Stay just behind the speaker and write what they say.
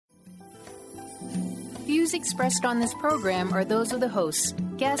views expressed on this program are those of the hosts,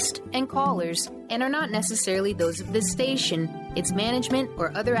 guests, and callers, and are not necessarily those of this station, its management,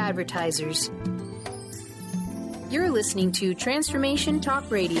 or other advertisers. You're listening to Transformation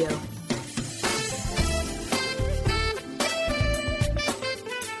Talk Radio.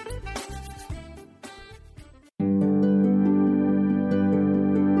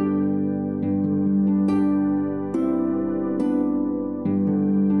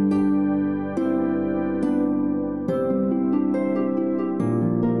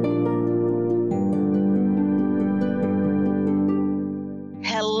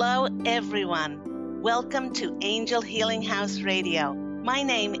 Everyone, welcome to Angel Healing House Radio. My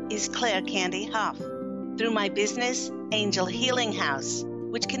name is Claire Candy Hough. Through my business, Angel Healing House,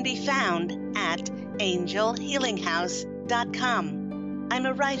 which can be found at angelhealinghouse.com. I'm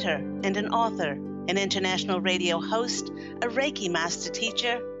a writer and an author, an international radio host, a Reiki master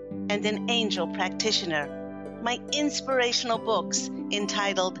teacher, and an angel practitioner. My inspirational books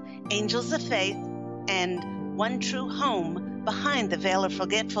entitled Angels of Faith and One True Home Behind the Veil of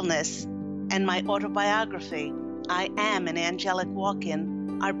Forgetfulness, and my autobiography, I Am an Angelic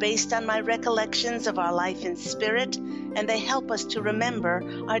Walk-In, are based on my recollections of our life in spirit, and they help us to remember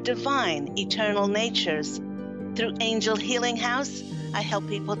our divine, eternal natures. Through Angel Healing House, I help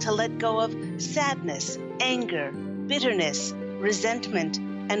people to let go of sadness, anger, bitterness, resentment,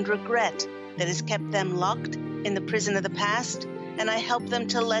 and regret that has kept them locked in the prison of the past, and I help them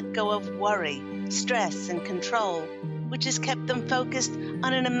to let go of worry, stress, and control, which has kept them focused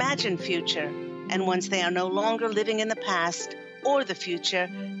on an imagined future. And once they are no longer living in the past or the future,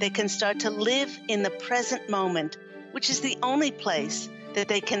 they can start to live in the present moment, which is the only place that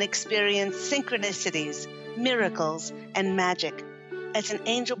they can experience synchronicities, miracles, and magic. As an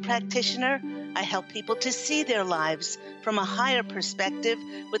angel practitioner, I help people to see their lives from a higher perspective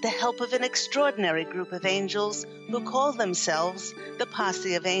with the help of an extraordinary group of angels who call themselves the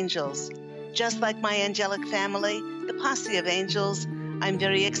Posse of Angels. Just like my angelic family, the Posse of Angels, I'm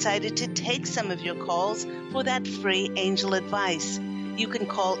very excited to take some of your calls for that free angel advice. You can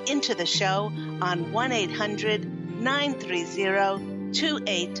call into the show on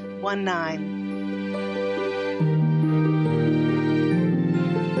 1-800-930-2819.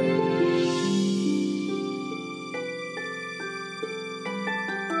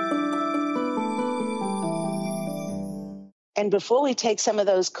 And before we take some of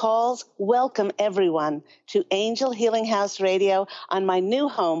those calls, welcome everyone to Angel Healing House Radio on my new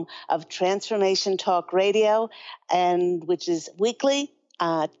home of Transformation Talk Radio, and which is weekly,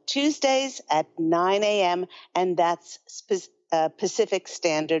 Tuesdays at 9 a.m., and that's Pacific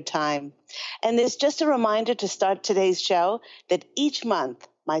Standard Time. And there's just a reminder to start today's show that each month,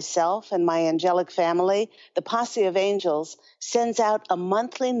 myself and my angelic family, the Posse of Angels, sends out a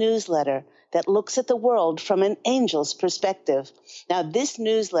monthly newsletter that looks at the world from an angel's perspective. Now, this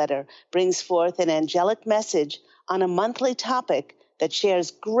newsletter brings forth an angelic message on a monthly topic that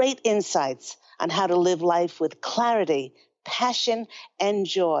shares great insights on how to live life with clarity, passion, and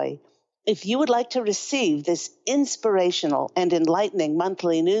joy. If you would like to receive this inspirational and enlightening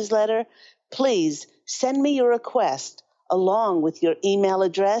monthly newsletter, please send me your request along with your email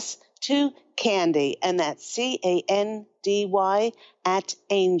address to Candy, and that's CANDY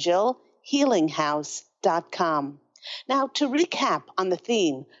 @angelhealinghouse.com. Now, to recap on the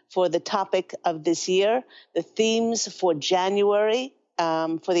theme for the topic of this year, the themes for January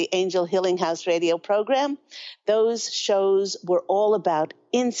for the Angel Healing House radio program, those shows were all about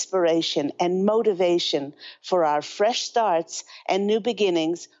inspiration and motivation for our fresh starts and new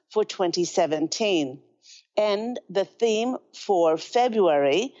beginnings for 2017. And the theme for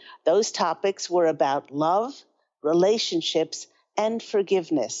February, those topics were about love, relationships, and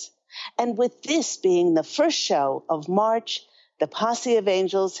forgiveness. And with this being the first show of March, the Posse of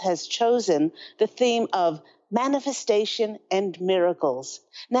Angels has chosen the theme of manifestation and miracles.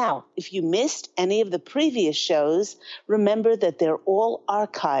 Now, if you missed any of the previous shows, remember that they're all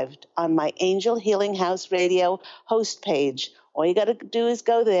archived on my Angel Healing House Radio host page. All you got to do is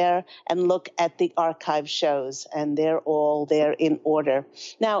go there and look at the archive shows, and they're all there in order.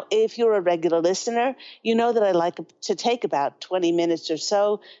 Now, if you're a regular listener, you know that I like to take about 20 minutes or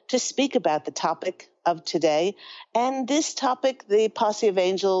so to speak about the topic of today. And this topic, the Posse of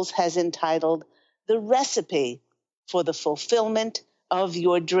Angels has entitled The Recipe for the Fulfillment of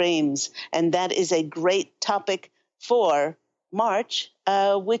Your Dreams. And that is a great topic for March,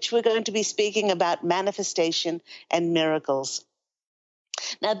 which we're going to be speaking about manifestation and miracles.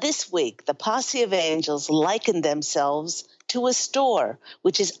 Now, this week, the Posse of Angels likened themselves to a store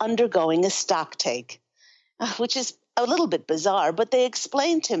which is undergoing a stock take, which is a little bit bizarre, but they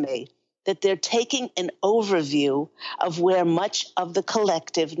explained to me that they're taking an overview of where much of the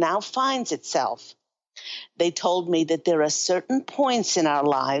collective now finds itself. They told me that there are certain points in our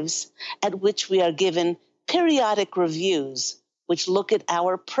lives at which we are given periodic reviews, which look at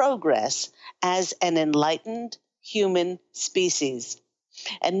our progress as an enlightened human species.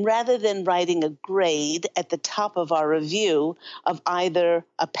 And rather than writing a grade at the top of our review of either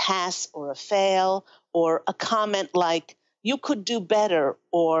a pass or a fail, or a comment like, you could do better,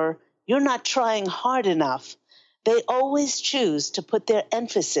 or you're not trying hard enough, they always choose to put their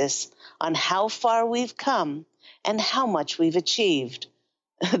emphasis on how far we've come and how much we've achieved.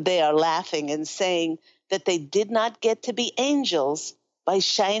 They are laughing and saying that they did not get to be angels by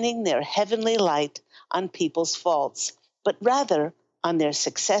shining their heavenly light on people's faults, but rather on their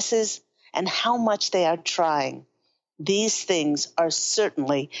successes and how much they are trying. These things are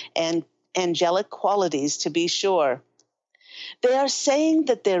certainly angelic qualities, to be sure. They are saying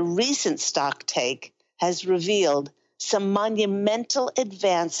that their recent stock take has revealed some monumental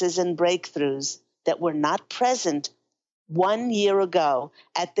advances and breakthroughs that were not present 1 year ago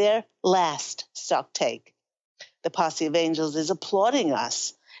at their last stock take. The Posse of Angels is applauding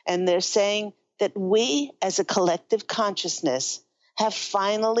us, and they're saying that we, as a collective consciousness, have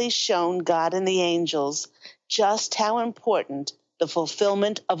finally shown God and the angels just how important the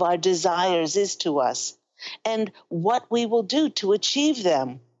fulfillment of our desires is to us, and what we will do to achieve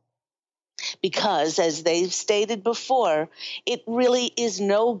them. Because, as they've stated before, it really is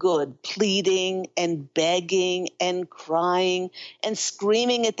no good pleading and begging and crying and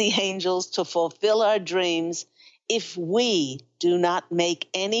screaming at the angels to fulfill our dreams if we do not make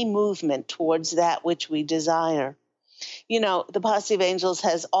any movement towards that which we desire. You know, the Posse of Angels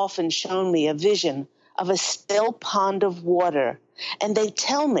has often shown me a vision of a still pond of water, and they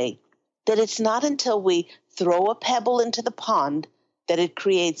tell me that it's not until we throw a pebble into the pond that it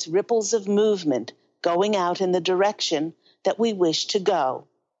creates ripples of movement going out in the direction that we wish to go.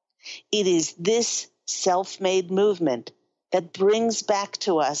 It is this self-made movement that brings back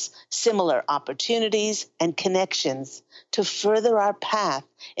to us similar opportunities and connections to further our path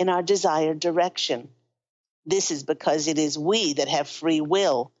in our desired direction. This is because it is we that have free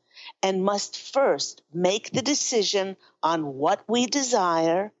will and must first make the decision on what we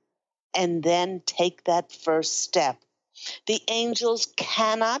desire and then take that first step. The angels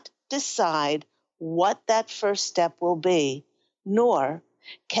cannot decide what that first step will be, nor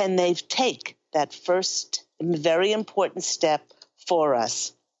can they take that first very important step for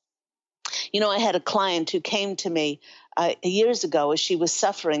us. You know, I had a client who came to me years ago as she was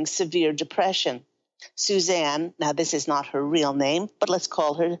suffering severe depression. Suzanne, now this is not her real name, but let's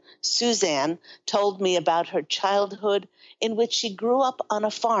call her Suzanne, told me about her childhood in which she grew up on a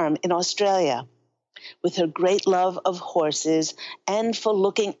farm in Australia. With her great love of horses and for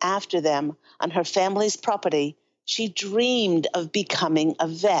looking after them on her family's property, she dreamed of becoming a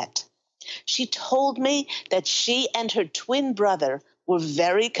vet. She told me that she and her twin brother were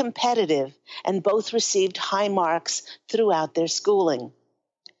very competitive and both received high marks throughout their schooling.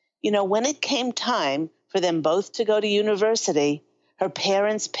 You know, when it came time for them both to go to university, her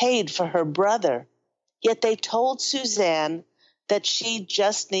parents paid for her brother, yet they told Suzanne that she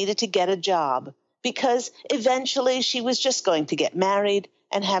just needed to get a job because eventually she was just going to get married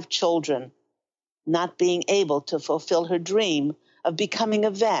and have children. Not being able to fulfill her dream of becoming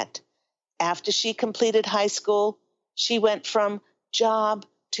a vet, after she completed high school, she went from job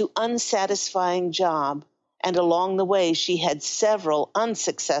to unsatisfying job, and along the way she had several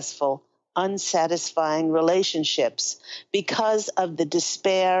unsuccessful, unsatisfying relationships. Because of the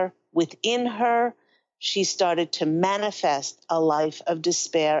despair within her, she started to manifest a life of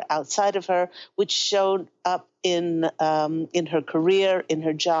despair outside of her, which showed up in her career, in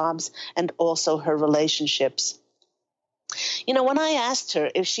her jobs, and also her relationships. You know, when I asked her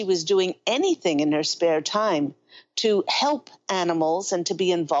if she was doing anything in her spare time to help animals and to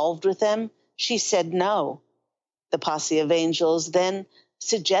be involved with them, she said no. The Posse of Angels then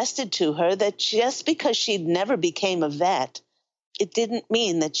suggested to her that just because she'd never became a vet, it didn't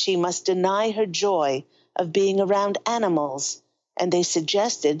mean that she must deny her joy of being around animals, and they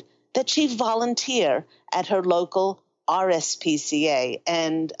suggested that she volunteer at her local RSPCA,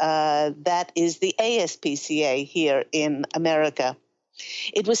 and that is the ASPCA here in America.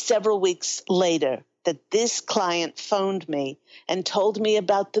 It was several weeks later that this client phoned me and told me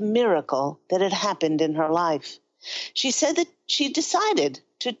about the miracle that had happened in her life. She said that she decided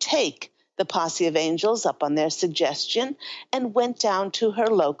to take the Posse of Angels up on their suggestion and went down to her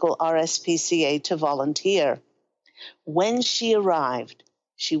local RSPCA to volunteer. When she arrived,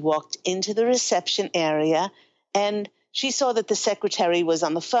 she walked into the reception area and She saw that the secretary was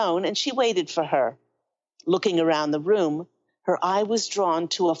on the phone, and she waited for her. Looking around the room, her eye was drawn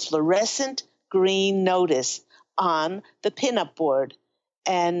to a fluorescent green notice on the pinup board,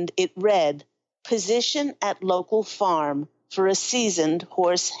 and it read, "Position at local farm for a seasoned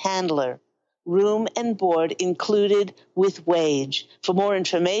horse handler. Room and board included with wage. For more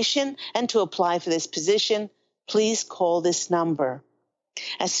information and to apply for this position, please call this number."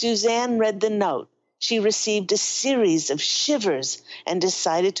 As Suzanne read the note, she received a series of shivers and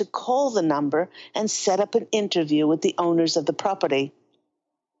decided to call the number and set up an interview with the owners of the property.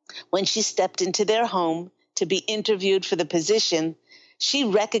 When she stepped into their home to be interviewed for the position, she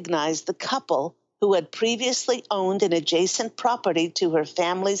recognized the couple who had previously owned an adjacent property to her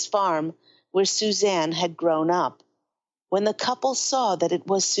family's farm where Suzanne had grown up. When the couple saw that it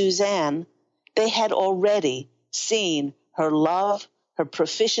was Suzanne, they had already seen her love, her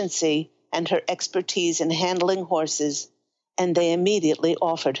proficiency, and her expertise in handling horses, and they immediately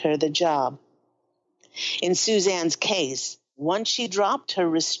offered her the job. In Suzanne's case, once she dropped her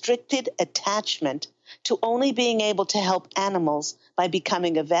restricted attachment to only being able to help animals by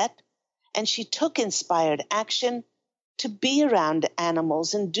becoming a vet, and she took inspired action to be around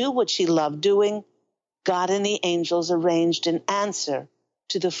animals and do what she loved doing, God and the angels arranged an answer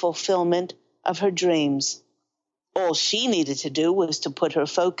to the fulfillment of her dreams. All she needed to do was to put her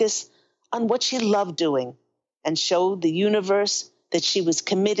focus on what she loved doing and show the universe that she was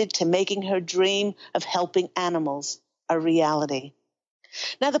committed to making her dream of helping animals a reality.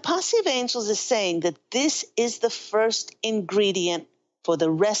 Now, the Posse of Angels is saying that this is the first ingredient for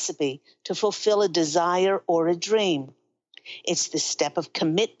the recipe to fulfill a desire or a dream. It's the step of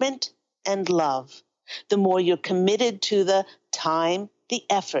commitment and love. The more you're committed to the time, the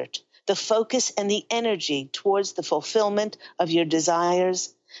effort, the focus, and the energy towards the fulfillment of your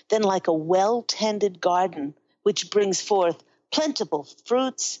desires, then like a well-tended garden, which brings forth plentiful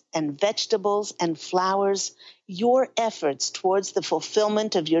fruits and vegetables and flowers, your efforts towards the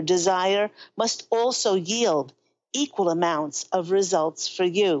fulfillment of your desire must also yield equal amounts of results for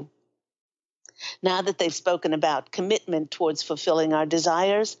you. Now that they've spoken about commitment towards fulfilling our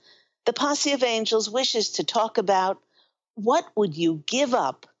desires, the Posse of Angels wishes to talk about what would you give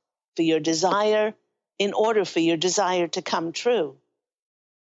up for your desire in order for your desire to come true.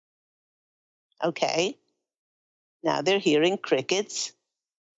 Okay, now they're hearing crickets.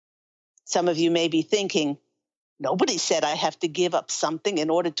 Some of you may be thinking, nobody said I have to give up something in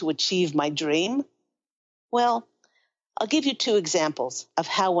order to achieve my dream. Well, I'll give you two examples of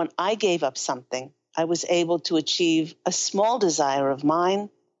how when I gave up something, I was able to achieve a small desire of mine.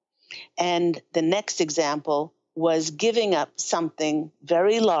 And the next example was giving up something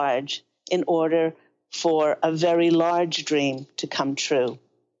very large in order for a very large dream to come true.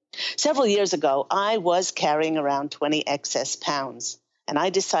 Several years ago, I was carrying around 20 excess pounds, and I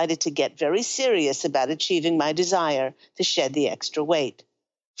decided to get very serious about achieving my desire to shed the extra weight.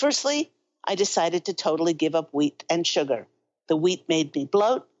 Firstly, I decided to totally give up wheat and sugar. The wheat made me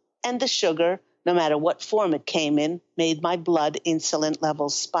bloat, and the sugar, no matter what form it came in, made my blood insulin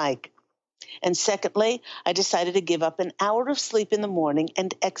levels spike. And secondly, I decided to give up an hour of sleep in the morning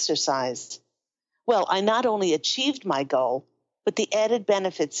and exercise. Well, I not only achieved my goal, but the added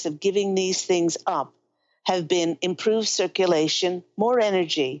benefits of giving these things up have been improved circulation, more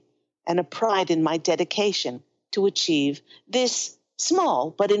energy, and a pride in my dedication to achieve this small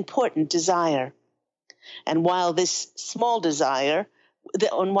but important desire. And while this was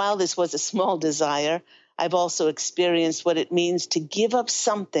a small desire, I've also experienced what it means to give up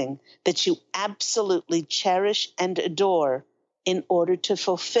something that you absolutely cherish and adore in order to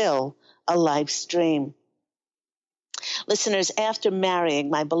fulfill a life's dream. Listeners, after marrying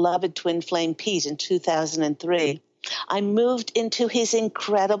my beloved twin flame Pete in 2003, I moved into his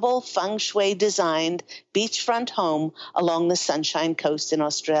incredible feng shui designed beachfront home along the Sunshine Coast in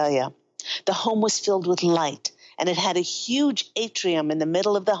Australia. The home was filled with light, and it had a huge atrium in the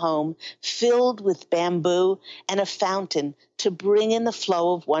middle of the home filled with bamboo and a fountain to bring in the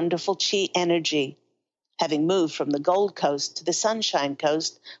flow of wonderful chi energy. Having moved from the Gold Coast to the Sunshine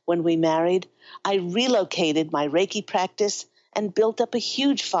Coast when we married, I relocated my Reiki practice and built up a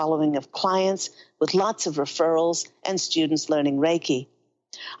huge following of clients with lots of referrals and students learning Reiki.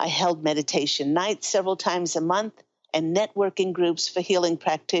 I held meditation nights several times a month and networking groups for healing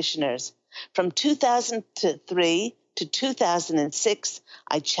practitioners. From 2003 to 2006,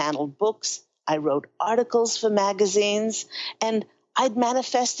 I channeled books, I wrote articles for magazines, and I'd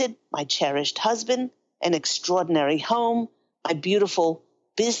manifested my cherished husband, an extraordinary home, my beautiful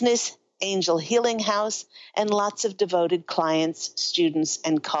business, Angel Healing House, and lots of devoted clients, students,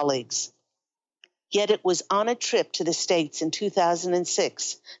 and colleagues. Yet it was on a trip to the States in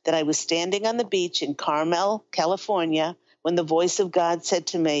 2006 that I was standing on the beach in Carmel, California, when the voice of God said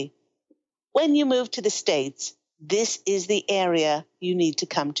to me, "When you move to the States, this is the area you need to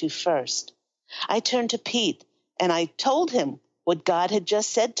come to first." I turned to Pete and I told him what God had just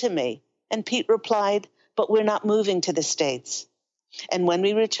said to me. And Pete replied, "But we're not moving to the States." And when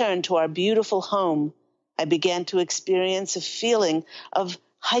we returned to our beautiful home, I began to experience a feeling of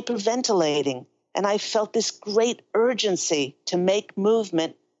hyperventilating, and I felt this great urgency to make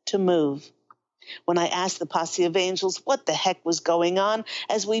movement to move. When I asked the Posse of Angels what the heck was going on,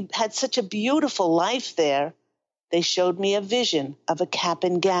 as we had such a beautiful life there, they showed me a vision of a cap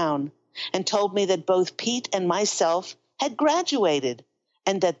and gown and told me that both Pete and myself had graduated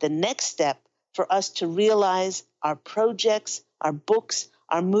and that the next step for us to realize our projects, our books,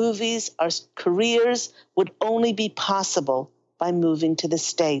 our movies, our careers would only be possible by moving to the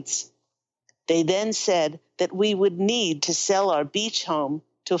States. They then said that we would need to sell our beach home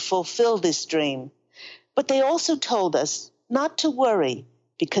to fulfill this dream. But they also told us not to worry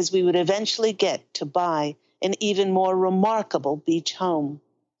because we would eventually get to buy an even more remarkable beach home.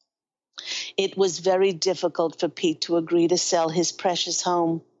 It was very difficult for Pete to agree to sell his precious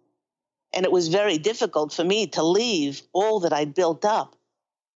home. And it was very difficult for me to leave all that I'd built up.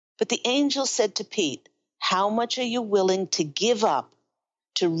 But the angel said to Pete, "How much are you willing to give up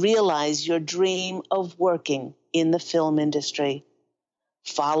to realize your dream of working in the film industry?"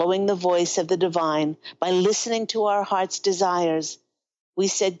 Following the voice of the divine, by listening to our heart's desires, we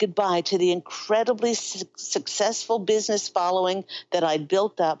said goodbye to the incredibly successful business following that I'd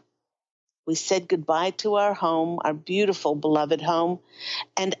built up. We said goodbye to our home, our beautiful, beloved home,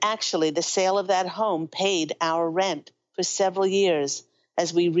 and actually the sale of that home paid our rent for several years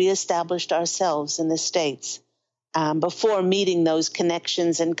as we reestablished ourselves in the States before meeting those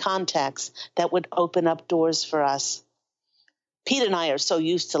connections and contacts that would open up doors for us. Pete and I are so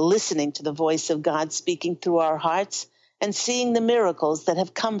used to listening to the voice of God speaking through our hearts and seeing the miracles that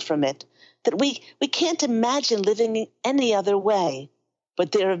have come from it that we can't imagine living any other way.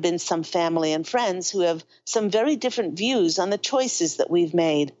 But there have been some family and friends who have some very different views on the choices that we've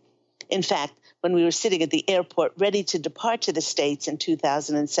made. In fact, when we were sitting at the airport ready to depart to the States in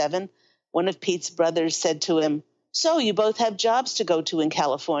 2007, one of Pete's brothers said to him, "So you both have jobs to go to in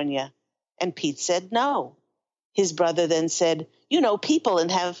California?" And Pete said no. His brother then said, "You know people and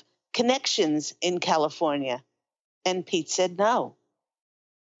have connections in California." And Pete said no.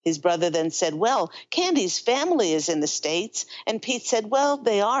 His brother then said, "Well, Candy's family is in the States." And Pete said, "Well,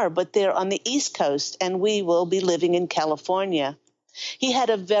 they are, but they're on the East Coast, and we will be living in California." He had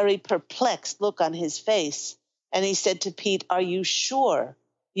a very perplexed look on his face, and he said to Pete, "Are you sure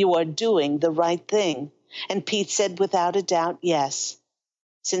you are doing the right thing?" And Pete said, without a doubt, yes.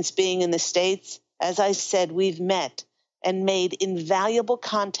 Since being in the States, as I said, we've met and made invaluable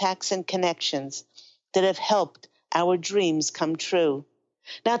contacts and connections that have helped our dreams come true.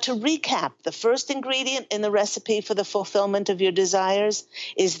 Now, to recap, the first ingredient in the recipe for the fulfillment of your desires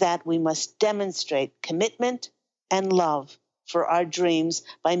is that we must demonstrate commitment and love for our dreams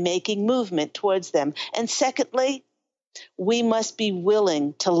by making movement towards them. And secondly, we must be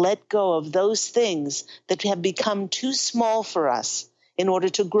willing to let go of those things that have become too small for us in order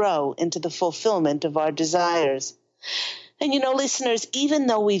to grow into the fulfillment of our desires. And listeners, even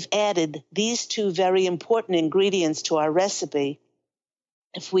though we've added these two very important ingredients to our recipe,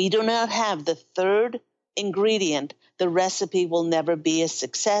 if we do not have the third ingredient, the recipe will never be a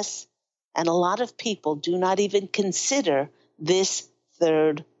success. And a lot of people do not even consider this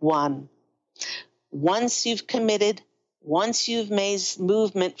third one. Once you've committed, once you've made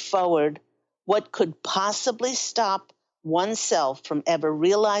movement forward, what could possibly stop oneself from ever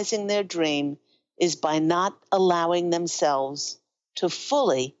realizing their dream is by not allowing themselves to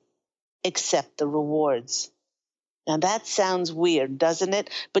fully accept the rewards. Now that sounds weird, doesn't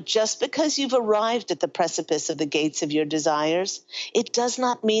it? But just because you've arrived at the precipice of the gates of your desires, it does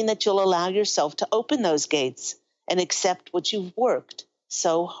not mean that you'll allow yourself to open those gates and accept what you've worked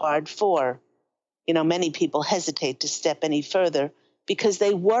so hard for. Many people hesitate to step any further because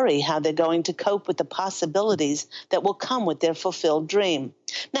they worry how they're going to cope with the possibilities that will come with their fulfilled dream.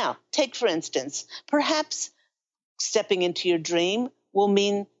 Now, take for instance, perhaps stepping into your dream will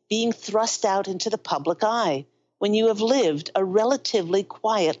mean being thrust out into the public eye when you have lived a relatively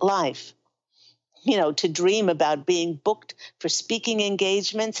quiet life. To dream about being booked for speaking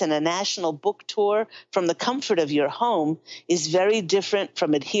engagements and a national book tour from the comfort of your home is very different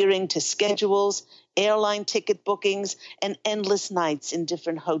from adhering to schedules, airline ticket bookings, and endless nights in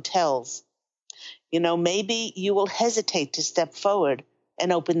different hotels. Maybe you will hesitate to step forward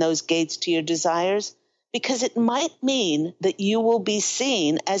and open those gates to your desires, because it might mean that you will be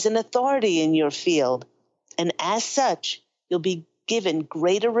seen as an authority in your field. And as such, you'll be given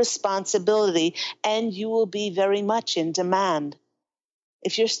greater responsibility and you will be very much in demand.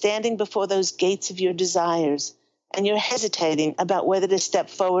 If you're standing before those gates of your desires and you're hesitating about whether to step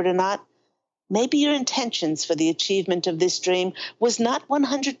forward or not, maybe your intentions for the achievement of this dream was not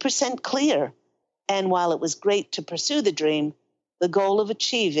 100% clear. And while it was great to pursue the dream, the goal of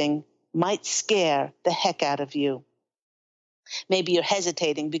achieving might scare the heck out of you. Maybe you're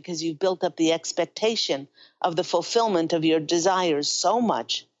hesitating because you've built up the expectation of the fulfillment of your desires so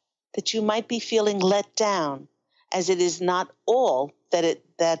much that you might be feeling let down, as it is not all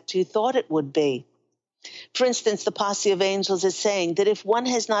that you thought it would be. For instance, the Posse of Angels is saying that if one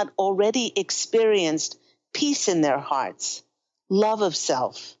has not already experienced peace in their hearts, love of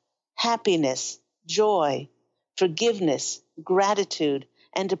self, happiness, joy, forgiveness, gratitude,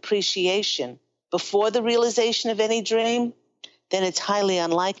 and appreciation before the realization of any dream, then it's highly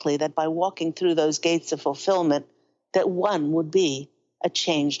unlikely that by walking through those gates of fulfillment that one would be a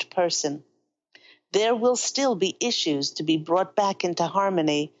changed person. There will still be issues to be brought back into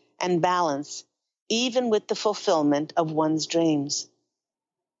harmony and balance, even with the fulfillment of one's dreams.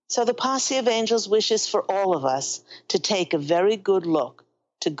 So the Posse of Angels wishes for all of us to take a very good look,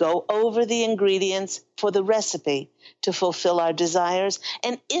 to go over the ingredients for the recipe to fulfill our desires,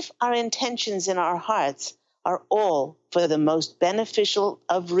 and if our intentions in our hearts are all for the most beneficial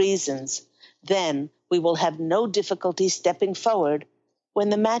of reasons, then we will have no difficulty stepping forward when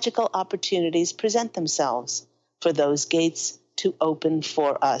the magical opportunities present themselves for those gates to open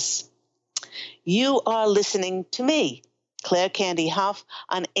for us. You are listening to me, Claire Candy Hough,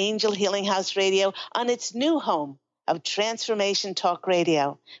 on Angel Healing House Radio, on its new home of Transformation Talk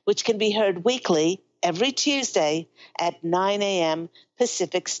Radio, which can be heard weekly every Tuesday at 9 a.m.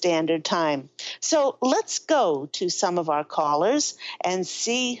 Pacific Standard Time. So let's go to some of our callers and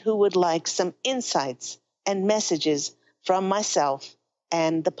see who would like some insights and messages from myself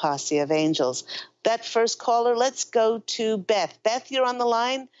and the Posse of Angels. That first caller, let's go to Beth. Beth, you're on the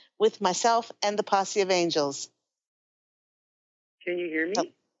line with myself and the Posse of Angels. Can you hear me? Oh,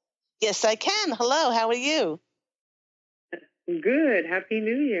 yes, I can. Hello, how are you? Good. Happy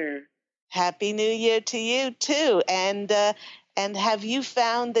New Year. Happy New Year to you, too. And have you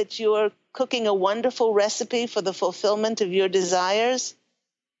found that you're cooking a wonderful recipe for the fulfillment of your desires?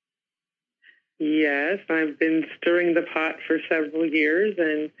 Yes, I've been stirring the pot for several years,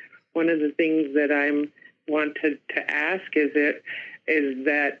 and one of the things that I wanted to ask is that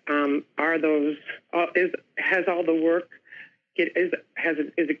has all the work is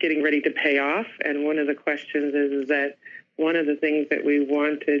it getting ready to pay off? And one of the questions is that one of the things that we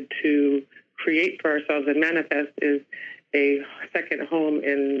wanted to create for ourselves and manifest is a second home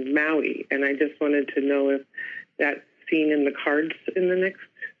in Maui, and I just wanted to know if that's seen in the cards in the next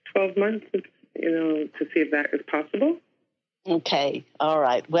 12 months. To see if that is possible. Okay, all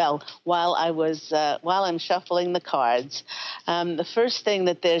right. Well, while I'm shuffling the cards, the first thing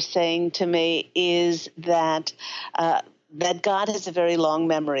that they're saying to me is that God has a very long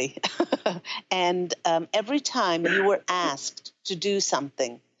memory, and every time you were asked to do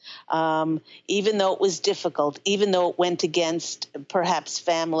something, even though it was difficult, even though it went against perhaps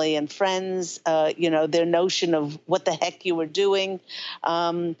family and friends, their notion of what the heck you were doing,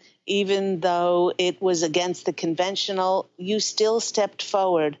 even though it was against the conventional, you still stepped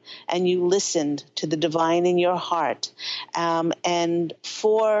forward and you listened to the divine in your heart. And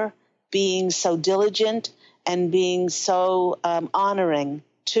for being so diligent and being so honoring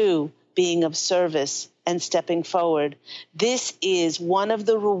to being of service and stepping forward, this is one of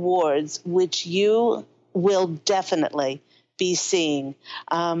the rewards which you will definitely be seeing.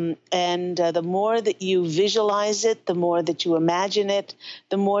 And the more that you visualize it, the more that you imagine it,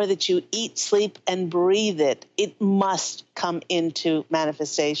 the more that you eat, sleep, and breathe it, it must come into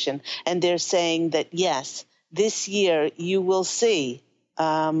manifestation. And they're saying that, yes, this year you will see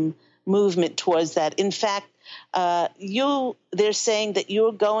movement towards that. In fact, they're saying that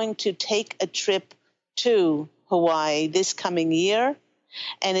you're going to take a trip to Hawaii this coming year,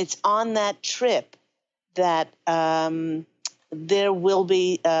 and it's on that trip that there will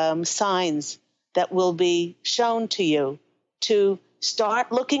be signs that will be shown to you to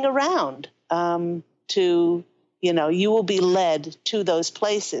start looking around, you will be led to those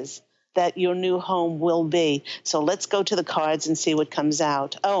places that your new home will be. So let's go to the cards and see what comes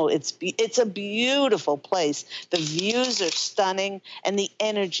out. Oh, it's a beautiful place. The views are stunning and the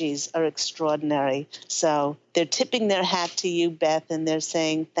energies are extraordinary. So they're tipping their hat to you, Beth, and they're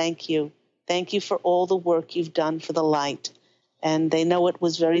saying, thank you. Thank you for all the work you've done for the light. And they know it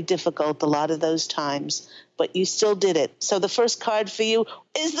was very difficult a lot of those times, but you still did it. So the first card for you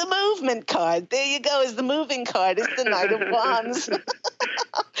is the movement card. There you go, is the moving card. It's the Knight of Wands.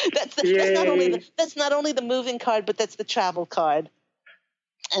 That's not only the moving card, but that's the travel card.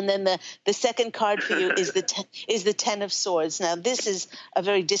 And then the second card for you is the Ten of Swords. Now, this is a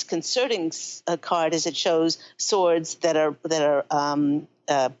very disconcerting card, as it shows swords that are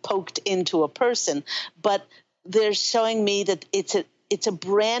poked into a person. But they're showing me that it's a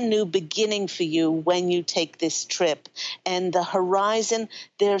brand new beginning for you when you take this trip. And the horizon,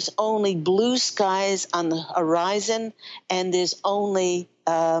 there's only blue skies on the horizon, and there's only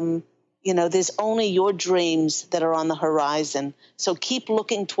there's only your dreams that are on the horizon. So keep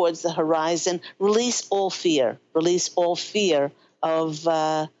looking towards the horizon. Release all fear. Release all fear of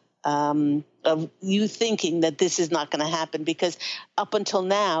you thinking that this is not going to happen, because up until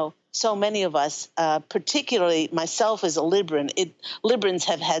now, so many of us, particularly myself as a Librans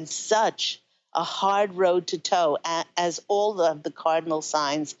have had such a hard road to toe, as all of the cardinal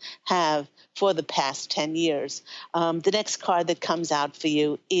signs have for the past 10 years. The next card that comes out for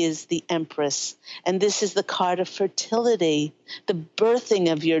you is the Empress. And this is the card of fertility, the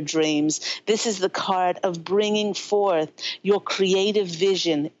birthing of your dreams. This is the card of bringing forth your creative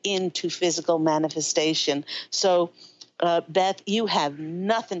vision into physical manifestation. So, Beth, you have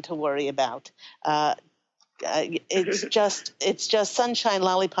nothing to worry about. It's just sunshine,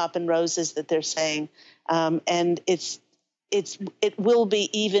 lollipop, and roses that they're saying, and it will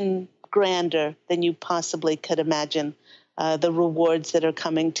be even grander than you possibly could imagine. The rewards that are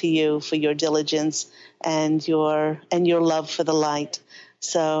coming to you for your diligence and your love for the light.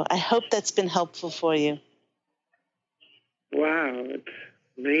 So I hope that's been helpful for you. Wow, it's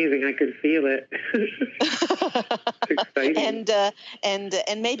amazing. I could feel it. It's exciting. And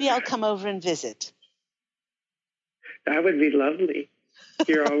maybe I'll come over and visit. That would be lovely.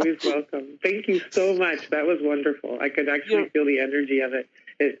 You're always welcome. Thank you so much. That was wonderful. I could actually feel the energy of it.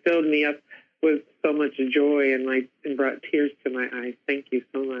 It filled me up with so much joy and brought tears to my eyes. Thank you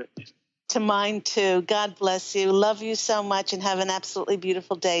so much. To mine too. God bless you. Love you so much, and have an absolutely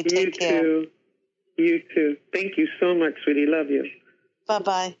beautiful day. Take care. You too. Thank you so much, sweetie. Love you.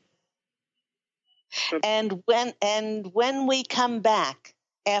 Bye-bye. And when we come back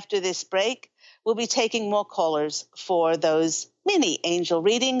after this break, we'll be taking more callers for those mini angel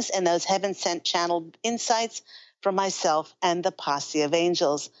readings and those heaven-sent channel insights from myself and the Posse of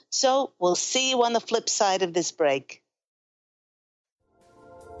Angels. So we'll see you on the flip side of this break.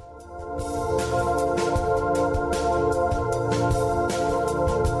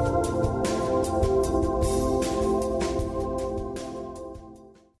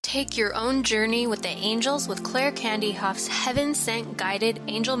 Take your own journey with the angels with Claire Candy Hough's Heaven-Sent Guided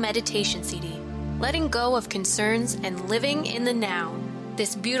Angel Meditation CD, letting go of concerns and living in the now.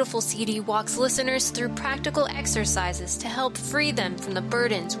 This beautiful CD walks listeners through practical exercises to help free them from the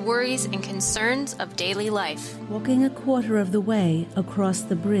burdens, worries, and concerns of daily life. Walking a quarter of the way across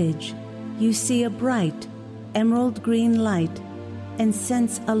the bridge, you see a bright, emerald green light and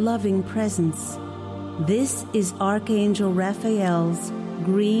sense a loving presence. This is Archangel Raphael's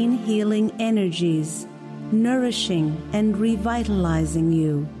green healing energies, nourishing and revitalizing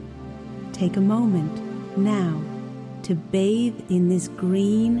you. Take a moment now to bathe in this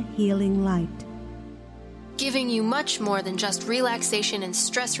green healing light. Giving you much more than just relaxation and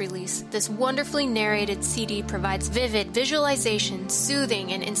stress release, this wonderfully narrated CD provides vivid visualization,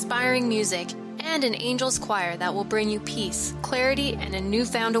 soothing and inspiring music, and an angel's choir that will bring you peace, clarity, and a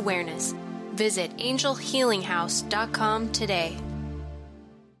newfound awareness. Visit angelhealinghouse.com today.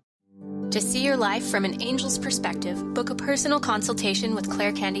 To see your life from an angel's perspective, book a personal consultation with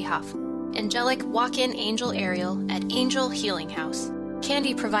Claire Candy Hough, angelic walk-in angel Ariel at Angel Healing House.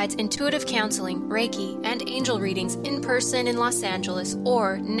 Candy provides intuitive counseling, Reiki, and angel readings in person in Los Angeles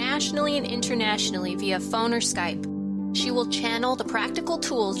or nationally and internationally via phone or Skype. She will channel the practical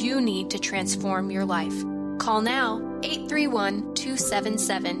tools you need to transform your life. Call now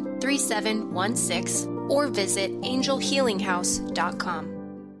 831-277-3716 or visit angelhealinghouse.com.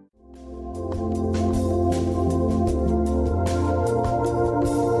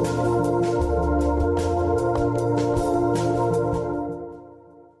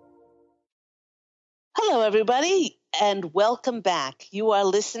 Hello, everybody, and welcome back. You are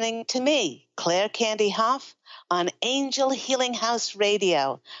listening to me, Claire Candy Hough, on Angel Healing House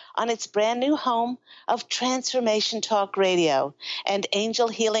Radio, on its brand new home of Transformation Talk Radio. And Angel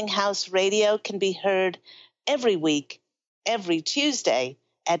Healing House Radio can be heard every week, every Tuesday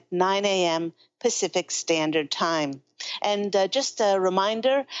at 9 a.m. Pacific Standard Time. And just a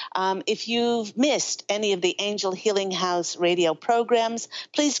reminder, if you've missed any of the Angel Healing House radio programs,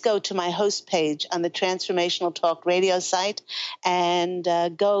 please go to my host page on the Transformational Talk radio site and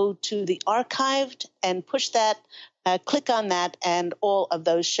go to the archived and push that. Click on that, and all of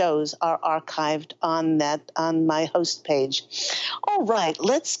those shows are archived on my host page. All right,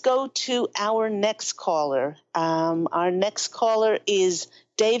 let's go to our next caller. Our next caller is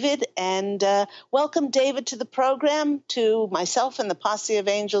David, and welcome, David, to the program, to myself and the Posse of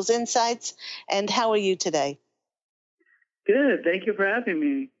Angels Insights. And how are you today? Good. Thank you for having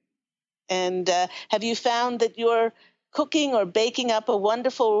me. And have you found that you're cooking or baking up a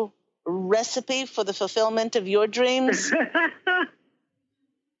wonderful recipe for the fulfillment of your dreams?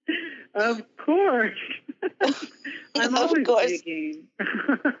 Of course. I'm always baking.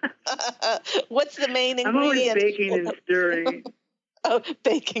 What's the main ingredient? I'm always baking and stirring. Oh,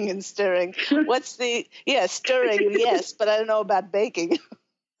 baking and stirring. What's the, stirring, yes, but I don't know about baking.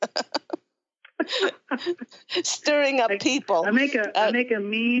 Stirring up people. I make a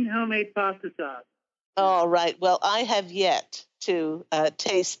mean homemade pasta sauce. All right. Well, I have yet to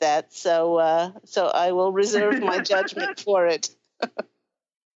taste that, so I will reserve my judgment for it.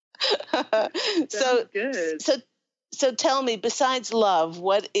 So tell me, besides love,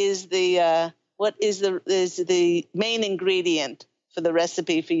 what is the main ingredient for the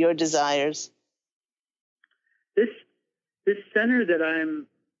recipe for your desires? This center that I'm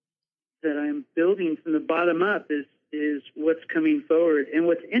building from the bottom up is what's coming forward. And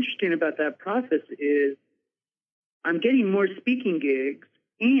what's interesting about that process is I'm getting more speaking gigs,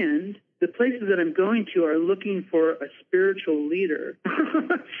 and the places that I'm going to are looking for a spiritual leader.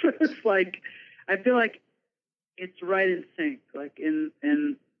 So it's like, I feel like it's right in sync. Like, and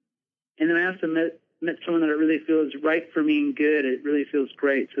then I also met someone that I really feel is right for me and good. It really feels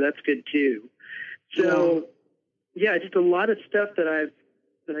great. So that's good too. So yeah, just a lot of stuff that I've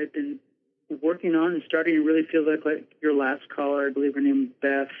been working on and starting to really feel like your last caller, I believe her name was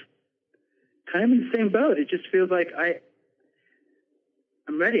Beth, kind of in the same boat. It just feels like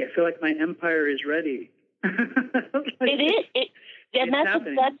I'm ready. I feel like my empire is ready. It is.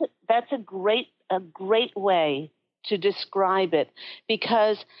 That's a great way to describe it,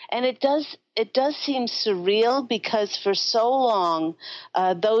 because, and it does seem surreal, because for so long,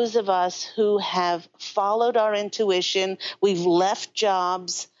 those of us who have followed our intuition, we've left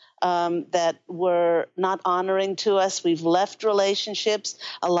jobs that were not honoring to us. We've left relationships.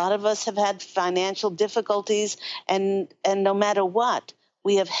 A lot of us have had financial difficulties, and no matter what,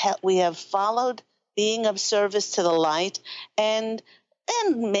 we have followed being of service to the light, and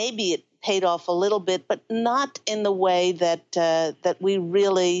maybe it paid off a little bit, but not in the way that we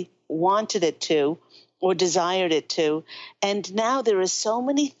really wanted it to or desired it to. And now there are so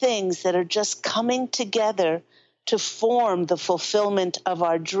many things that are just coming together to form the fulfillment of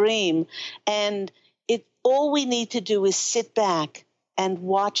our dream. And all we need to do is sit back and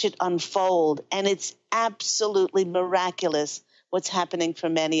watch it unfold. And it's absolutely miraculous what's happening for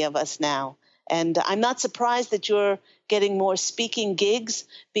many of us now. And I'm not surprised that you're getting more speaking gigs,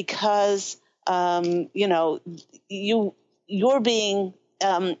 because, you're being,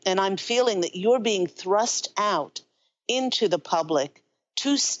 and I'm feeling that you're being thrust out into the public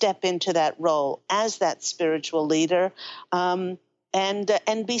to step into that role as that spiritual leader, and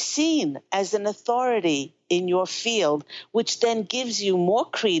be seen as an authority in your field, which then gives you more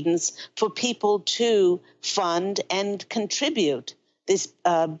credence for people to fund and contribute this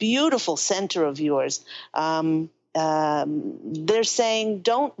beautiful center of yours. They're saying,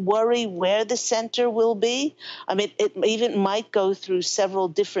 don't worry where the center will be. I mean, it even might go through several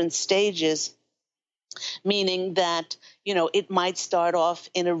different stages, meaning that, it might start off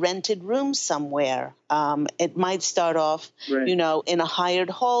in a rented room somewhere. It might start off, right, in a hired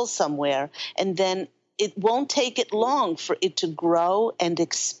hall somewhere. And then it won't take it long for it to grow and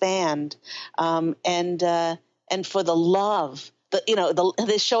expand. And for the love,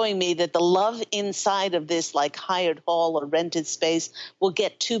 they're showing me that the love inside of this, like, hired hall or rented space, will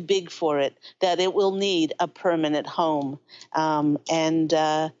get too big for it, that it will need a permanent home. And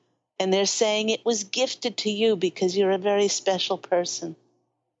they're saying it was gifted to you because you're a very special person.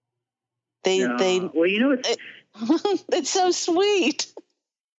 It's so sweet.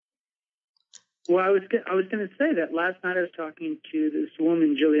 Well, I was going to say that last night I was talking to this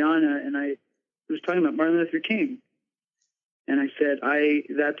woman, Juliana, and I was talking about Martin Luther King. And I said,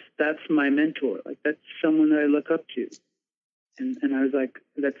 that's my mentor. Like, that's someone that I look up to. And I was like,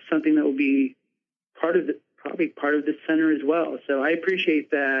 that's something that will be probably part of the center as well. So I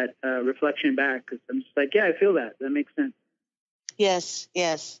appreciate that reflection back, because I'm just like, yeah, I feel that. That makes sense. Yes.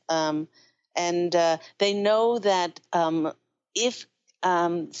 And they know that if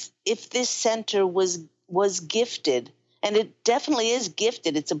this center was gifted, and it definitely is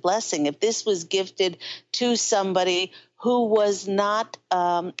gifted, it's a blessing. If this was gifted to somebody who was not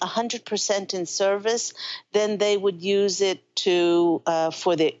 100% in service, then they would use it to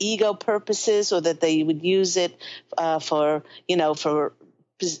for their ego purposes, or that they would use it for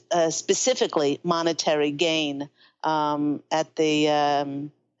specifically monetary gain at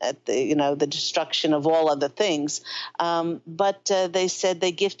the the destruction of all other things. But they said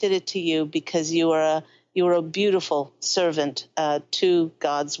they gifted it to you because you are a beautiful servant to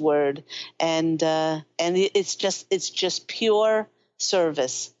God's word, and it's just pure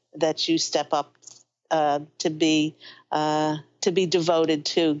service that you step up to be devoted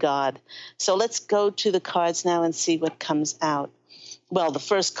to God. So let's go to the cards now and see what comes out. Well, the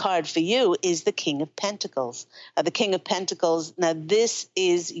first card for you is the King of Pentacles. The King of Pentacles, now this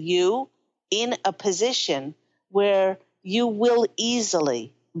is you in a position where you will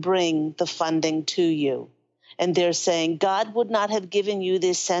easily bring the funding to you. And they're saying God would not have given you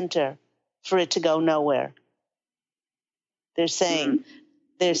this center for it to go nowhere. They're saying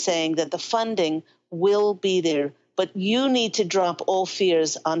that the funding will be there, but you need to drop all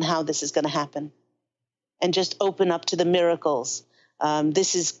fears on how this is going to happen and just open up to the miracles.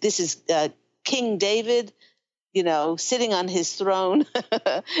 This is King David, sitting on his throne,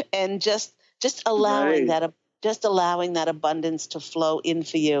 and just allowing that abundance to flow in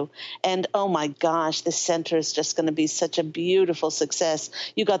for you. And oh my gosh, this center is just going to be such a beautiful success.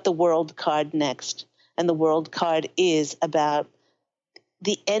 You got the World card next, and the World card is about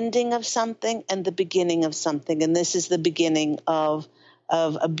the ending of something and the beginning of something, and this is the beginning of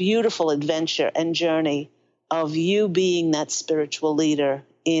a beautiful adventure and journey of you being that spiritual leader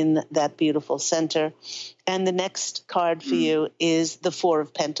in that beautiful center. And the next card for you is the Four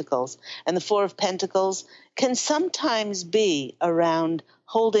of Pentacles. And the Four of Pentacles can sometimes be around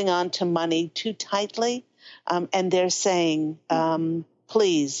holding on to money too tightly. And they're saying,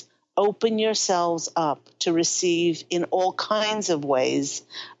 please open yourselves up to receive in all kinds of ways.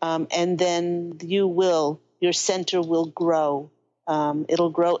 And then your center will grow. It'll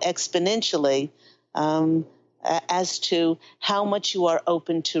grow exponentially as to how much you are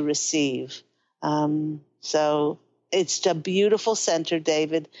open to receive. So it's a beautiful center,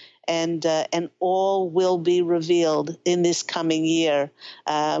 David, and all will be revealed in this coming year.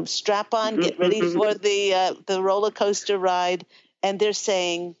 Strap on, get ready for the roller coaster ride, and they're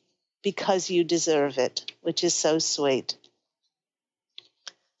saying, because you deserve it, which is so sweet.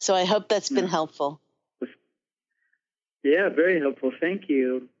 So I hope that's been helpful. Yeah, very helpful. Thank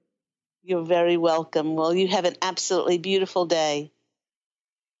you. You're very welcome. Well, you have an absolutely beautiful day.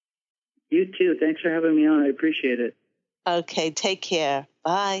 You too. Thanks for having me on. I appreciate it. Okay, take care.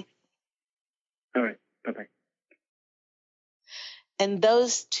 Bye. All right. Bye-bye. And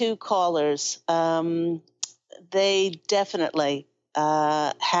those two callers, they definitely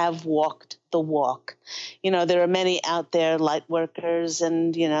have walked the walk. There are many out there, light workers,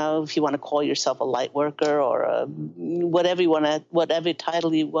 and, if you want to call yourself a light worker or whatever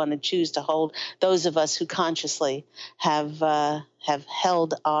title you want to choose to hold, those of us who consciously have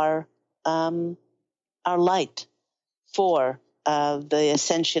held our light for the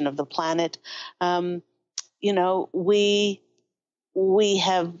ascension of the planet, we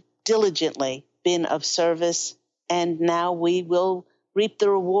have diligently been of service, and now we will reap the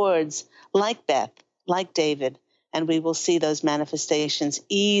rewards like Beth, like David, and we will see those manifestations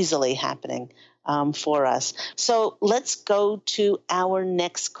easily happening for us. So let's go to our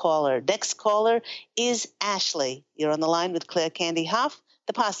next caller. Next caller is Ashley. You're on the line with Claire Candy Hough,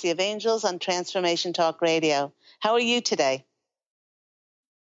 the Posse of Angels on Transformation Talk Radio. How are you today?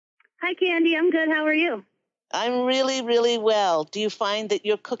 Hi, Candy. I'm good. How are you? I'm really, really well. Do you find that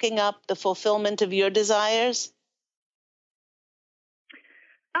you're cooking up the fulfillment of your desires?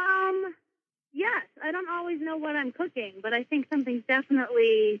 Yes. I don't always know what I'm cooking, but I think something's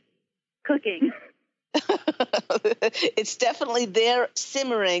definitely cooking. It's definitely there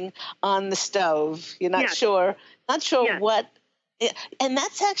simmering on the stove. You're not sure what. And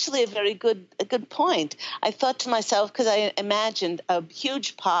that's actually a good point. I thought to myself, because I imagined a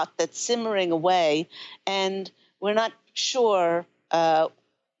huge pot that's simmering away, and we're not sure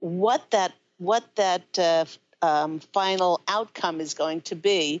what that final outcome is going to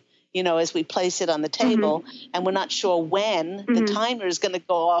be, as we place it on the table, and we're not sure when the timer is going to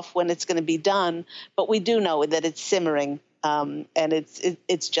go off, when it's going to be done, but we do know that it's simmering, and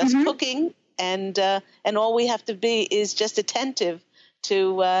it's just cooking. And all we have to be is just attentive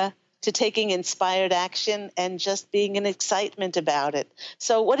to to taking inspired action and just being an excitement about it.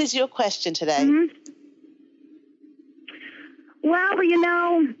 So what is your question today? Mm-hmm. Well, you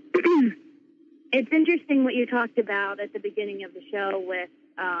know, it's interesting what you talked about at the beginning of the show with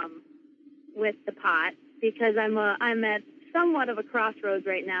the pot, because I'm at somewhat of a crossroads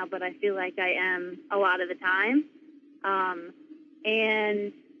right now, but I feel like I am a lot of the time.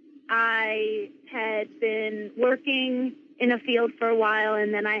 And I had been working in a field for a while,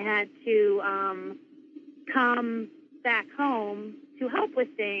 and then I had to come back home to help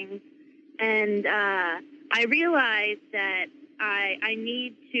with things. And I realized that I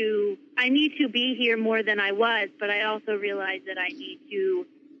need to be here more than I was, but I also realized that I need to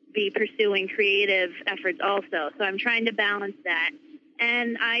be pursuing creative efforts also. So I'm trying to balance that.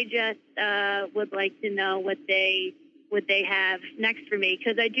 And I just would like to know what they have next for me,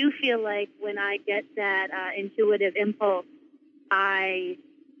 because I do feel like when I get that intuitive impulse, I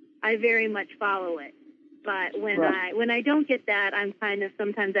very much follow it. But when I don't get that, I'm kind of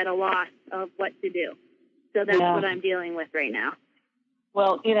sometimes at a loss of what to do. So that's what I'm dealing with right now.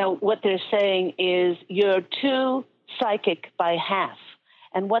 Well, you know, what they're saying is you're too psychic by half.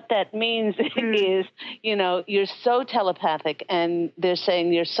 And what that means is, you know, you're so telepathic, and they're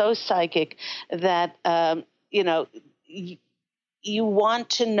saying you're so psychic that, you know, you want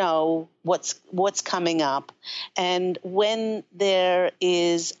to know what's coming up. And when there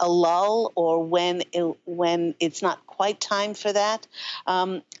is a lull, or when it's not quite time for that,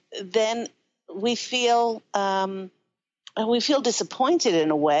 then we feel disappointed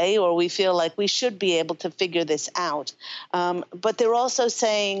in a way, or we feel like we should be able to figure this out. But they're also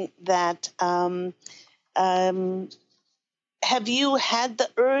saying that, have you had the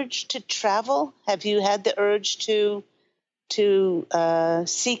urge to travel? Have you had the urge to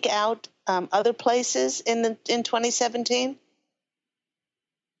seek out other places in 2017?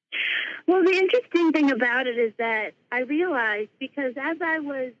 Well, the interesting thing about it is that I realized, because as I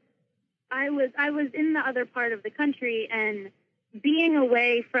was in the other part of the country, and being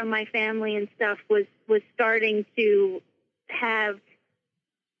away from my family and stuff was starting to have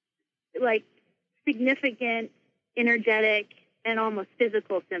like significant energetic and almost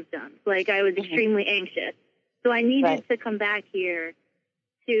physical symptoms. Like I was extremely anxious. So I needed to come back here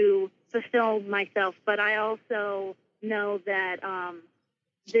to fulfill myself. But I also know that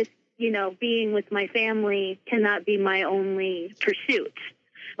this, you know, being with my family cannot be my only pursuit.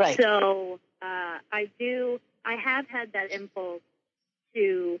 Right. So I have had that impulse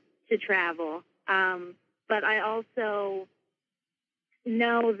to travel. But I also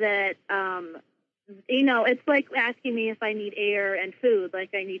know that, you know, it's like asking me if I need air and food, like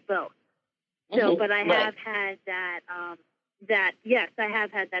I need both. So, but I have had that, yes, I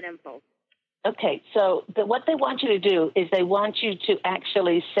have had that impulse. Okay, so what they want you to do is they want you to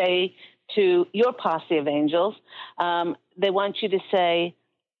actually say to your Posse of Angels, they want you to say,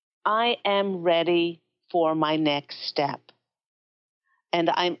 I am ready for my next step. And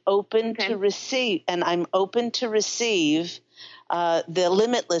I'm open to receive, the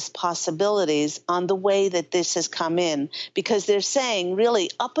limitless possibilities on the way that this has come in, because they're saying really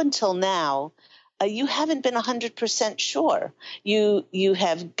up until now, you haven't been 100% sure. You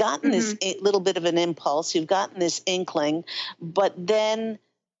have gotten this little bit of an impulse, you've gotten this inkling, but then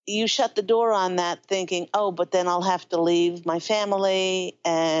you shut the door on that thinking, oh, but then I'll have to leave my family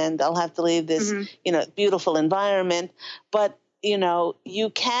and I'll have to leave this, you know, beautiful environment. But, you know, you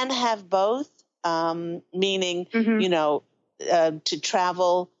can have both, meaning, you know, to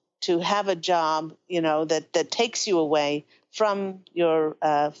travel, to have a job, you know, that takes you away from your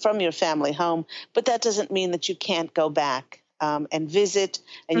family home. But that doesn't mean that you can't go back and visit,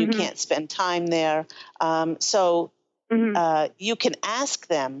 and you can't spend time there. So you can ask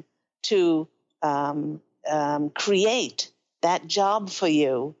them to create that job for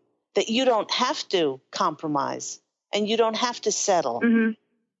you, that you don't have to compromise and you don't have to settle.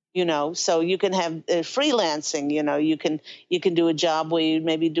 You know, so you can have freelancing. You know, you can do a job where you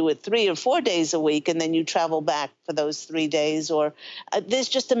maybe do it 3 or 4 days a week, and then you travel back for those 3 days. Or there's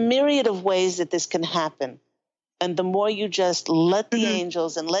just a myriad of ways that this can happen. And the more you just let the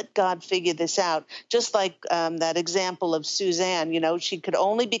angels and let God figure this out, just like that example of Suzanne, you know, she could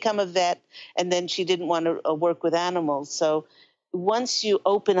only become a vet, and then she didn't want to work with animals. So once you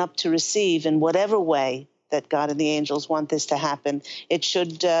open up to receive in whatever way that God and the angels want this to happen, it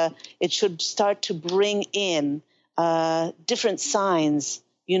should start to bring in different signs,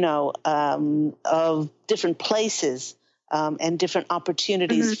 you know, of different places and different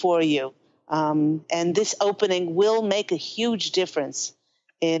opportunities for you. And this opening will make a huge difference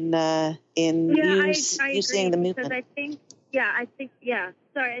in you seeing the movement. Because I think,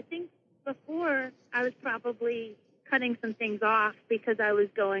 sorry, I think before I was probably cutting some things off because I was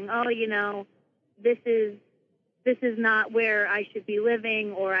going, this is not where I should be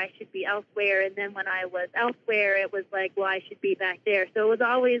living, or I should be elsewhere. And then when I was elsewhere, it was like, well, I should be back there. So it was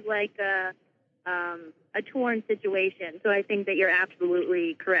always like a torn situation. So I think that you're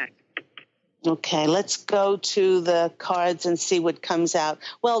absolutely correct. Okay, let's go to the cards and see what comes out.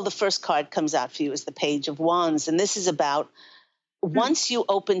 Well, the first card comes out for you is the Page of Wands, and this is about once you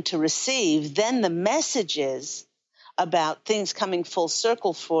open to receive, then the messages about things coming full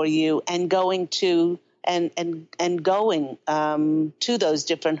circle for you and going to going to those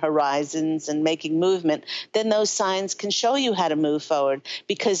different horizons and making movement, then those signs can show you how to move forward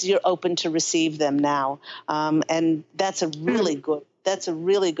because you're open to receive them now. And that's a really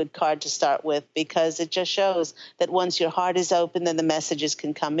good card to start with because it just shows that once your heart is open, then the messages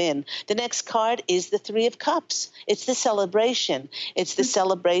can come in. The next card is the Three of Cups. It's the celebration. It's the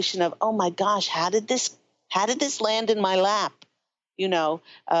celebration of, oh my gosh, how did this land in my lap?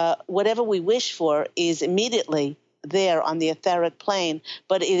 Whatever we wish for is immediately there on the etheric plane,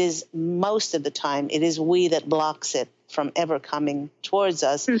 but it is most of the time, it is we that blocks it from ever coming towards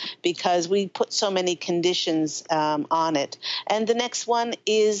us because we put so many conditions on it. And the next one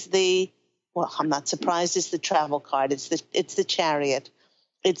is I'm not surprised, it's the travel card. It's the Chariot.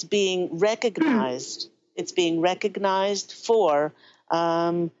 It's being recognized. It's being recognized for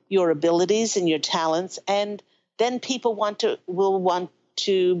your abilities and your talents, and then people will want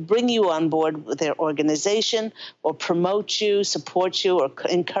to bring you on board with their organization or promote you, support you, or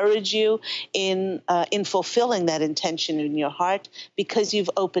encourage you in fulfilling that intention in your heart because you've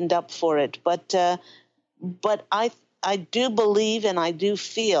opened up for it. But I do believe and I do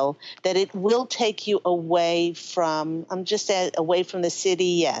feel that it will take you away from, away from the city,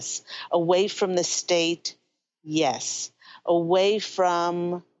 yes. Away from the state, yes. Away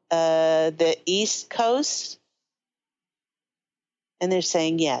from the East Coast. And they're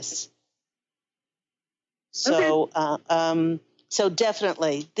saying yes. So, Okay. So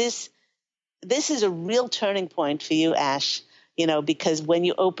definitely, this is a real turning point for you, Ash. Because when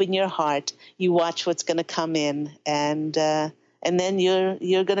you open your heart, you watch what's going to come in, and then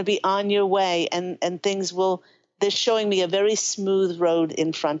you're going to be on your way, and things will. They're showing me a very smooth road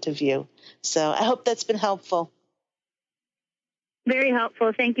in front of you. So I hope that's been helpful. Very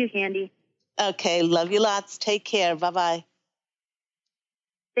helpful. Thank you, Candy. Okay, love you lots. Take care. Bye-bye.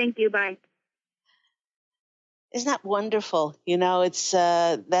 Thank you. Bye. Isn't that wonderful? It's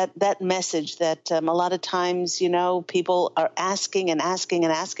that message that a lot of times, people are asking and asking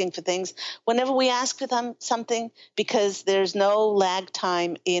and asking for things. Whenever we ask for something, because there's no lag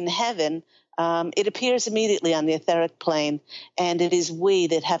time in heaven, it appears immediately on the etheric plane, and it is we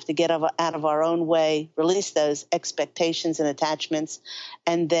that have to get out of our own way, release those expectations and attachments,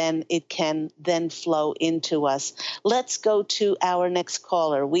 and then it can then flow into us. Let's go to our next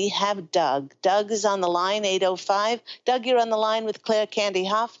caller. We have Doug. Doug is on the line, 805. Doug, you're on the line with Claire Candy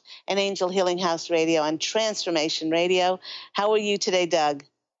Hough and Angel Healing House Radio and Transformation Radio. How are you today, Doug?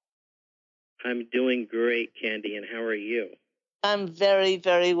 I'm doing great, Candy, and how are you? I'm very,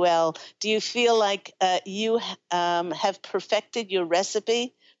 very well. Do you feel like you have perfected your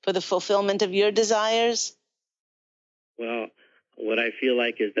recipe for the fulfillment of your desires? Well, what I feel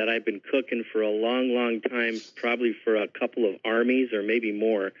like is that I've been cooking for a long, long time, probably for a couple of armies or maybe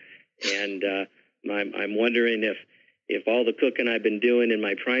more. And I'm wondering if all the cooking I've been doing in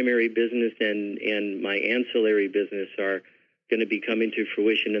my primary business and my ancillary business are going to be coming to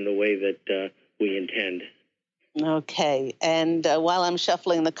fruition in the way that we intend. Okay, and while I'm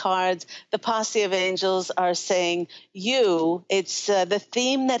shuffling the cards, the Posse of Angels are saying it's the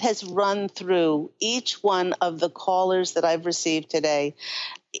theme that has run through each one of the callers that I've received today.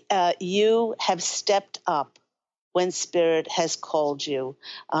 You have stepped up when Spirit has called you.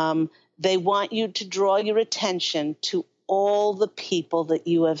 They want you to draw your attention to all the people that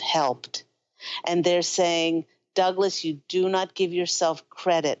you have helped. And they're saying, Douglas, you do not give yourself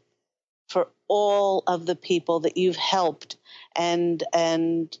credit for all of the people that you've helped and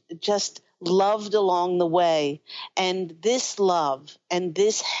just loved along the way. And this love and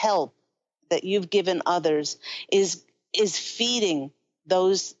this help that you've given others is feeding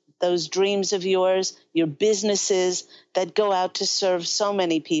those dreams of yours, your businesses that go out to serve so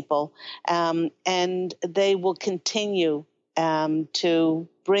many people. And they will continue to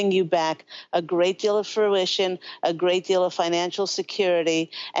bring you back a great deal of fruition, a great deal of financial security.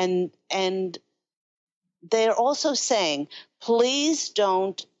 And they're also saying, please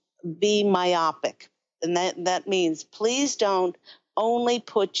don't be myopic. And that means please don't only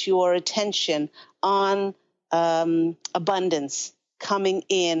put your attention on abundance coming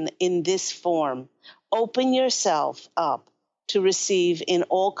in this form. Open yourself up to receive in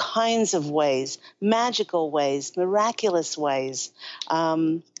all kinds of ways, magical ways, miraculous ways.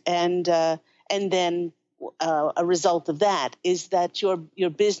 And then a result of that is that your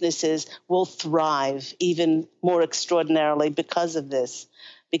businesses will thrive even more extraordinarily because of this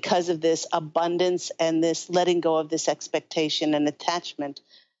abundance and this letting go of this expectation and attachment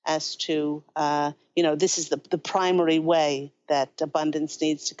as to, this is the primary way that abundance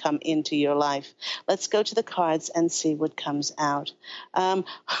needs to come into your life. Let's go to the cards and see what comes out.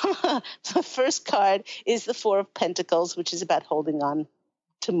 The first card is the Four of Pentacles, which is about holding on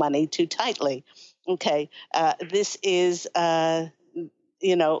to money too tightly. Okay, this is, or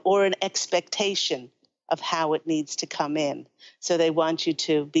an expectation of how it needs to come in. So they want you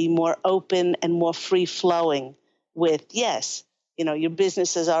to be more open and more free-flowing with, yes, your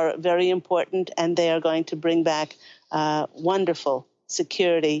businesses are very important and they are going to bring back wonderful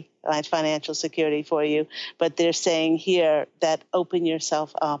security, financial security for you. But they're saying here that open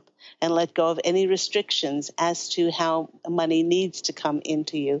yourself up and let go of any restrictions as to how money needs to come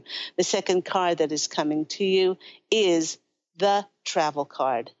into you. The second card that is coming to you is the travel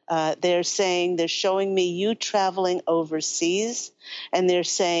card. They're showing me you traveling overseas, and they're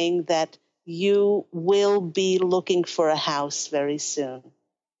saying that you will be looking for a house very soon.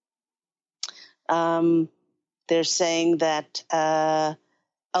 They're saying that they're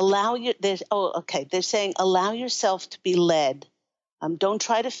saying allow yourself to be led. Don't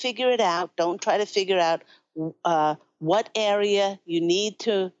try to figure it out. Don't try to figure out what area you need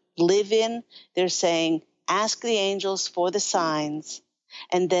to live in. They're saying ask the angels for the signs,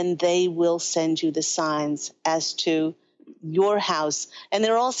 and then they will send you the signs as to your house. And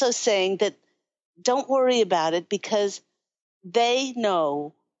they're also saying that don't worry about it because they've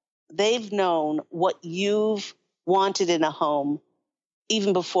known what you've wanted in a home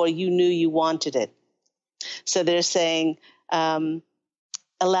even before you knew you wanted it. So they're saying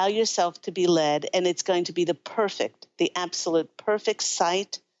allow yourself to be led, and it's going to be the absolute perfect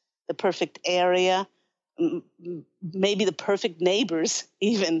site, the perfect area, maybe the perfect neighbors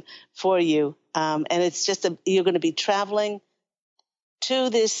even for you. And it's just you're going to be traveling to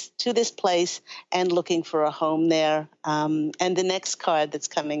this place and looking for a home there. And the next card that's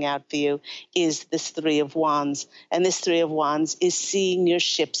coming out for you is this Three of Wands. And this Three of Wands is seeing your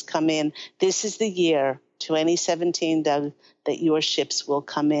ships come in. This is the year, 2017, Doug, that your ships will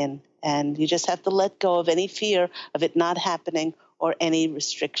come in. And you just have to let go of any fear of it not happening or any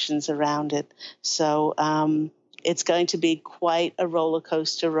restrictions around it. So it's going to be quite a roller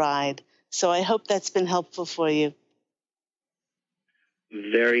coaster ride. So I hope that's been helpful for you.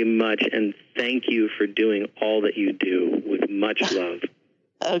 Very much, and thank you for doing all that you do with much love.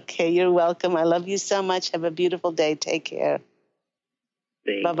 Okay, you're welcome. I love you so much. Have a beautiful day. Take care.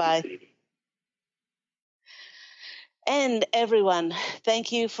 Bye-bye. You. And everyone,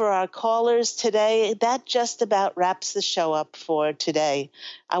 thank you for our callers today. That just about wraps the show up for today.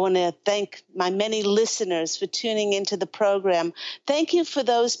 I want to thank my many listeners for tuning into the program. Thank you for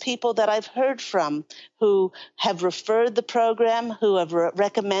those people that I've heard from who have referred the program, who have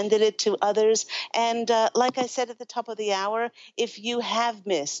recommended it to others. And like I said at the top of the hour, if you have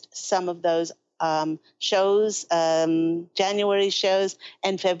missed some of those shows, January shows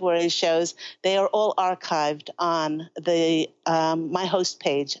and February shows, they are all archived on the my host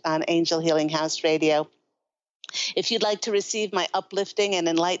page on Angel Healing House Radio. If you'd like to receive my uplifting and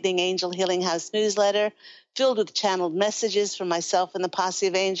enlightening Angel Healing House newsletter filled with channeled messages from myself and the Posse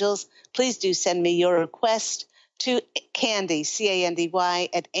of Angels, please do send me your request to Candy, C-A-N-D-Y,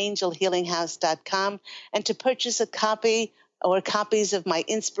 at angelhealinghouse.com, and to purchase a copy or copies of my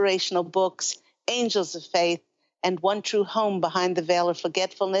inspirational books, Angels of Faith, and One True Home Behind the Veil of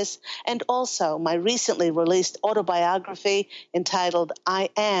Forgetfulness, and also my recently released autobiography entitled I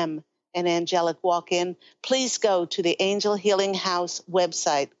Am an Angelic Walk-In, please go to the Angel Healing House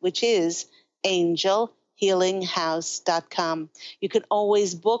website, which is angelhealinghouse.com. You can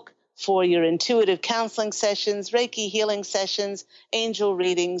always book for your intuitive counseling sessions, Reiki healing sessions, angel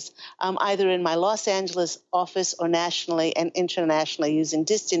readings, either in my Los Angeles office or nationally and internationally using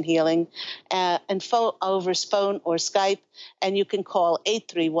distant healing, and over phone or Skype. And you can call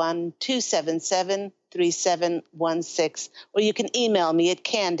 831-277-3716, or you can email me at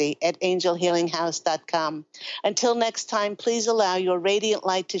candy@angelhealinghouse.com. Until next time, please allow your radiant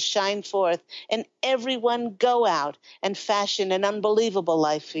light to shine forth, and everyone go out and fashion an unbelievable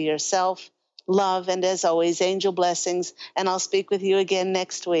life for yourself. Love, and as always, angel blessings, and I'll speak with you again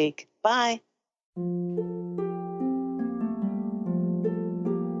next week. Bye.